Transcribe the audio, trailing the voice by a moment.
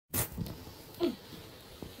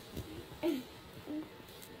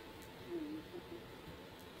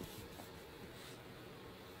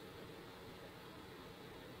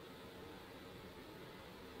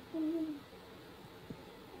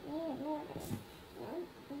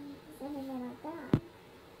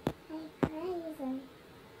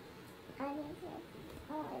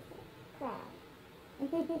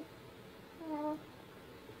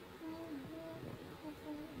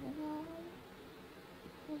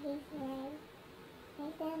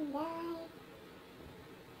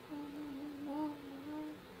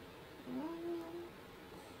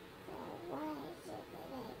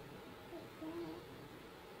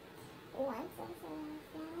Once I saw a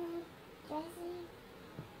flower dressing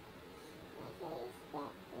my face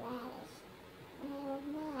got radish. I was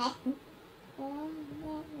mad. And I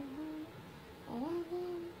never home. And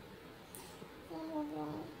again, there was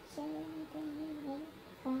one showing the evening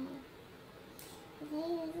cry. There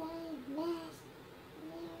was like mashed,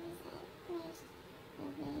 there was like crushed, I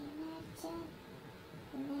made my chub,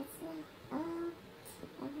 and that's not all.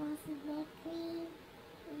 I want some whipped cream,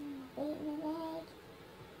 beaten an egg.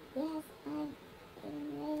 Yes, I'm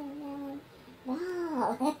watermelon. Wow!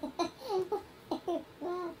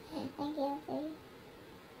 Wow, I'm guilty.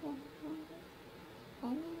 I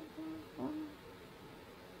never want,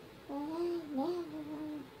 but I never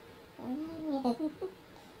want, but I never want.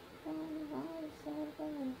 Why so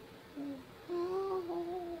good?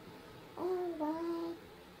 Oh, why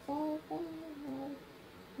so good?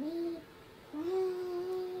 Me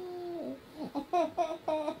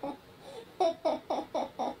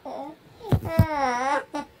cry.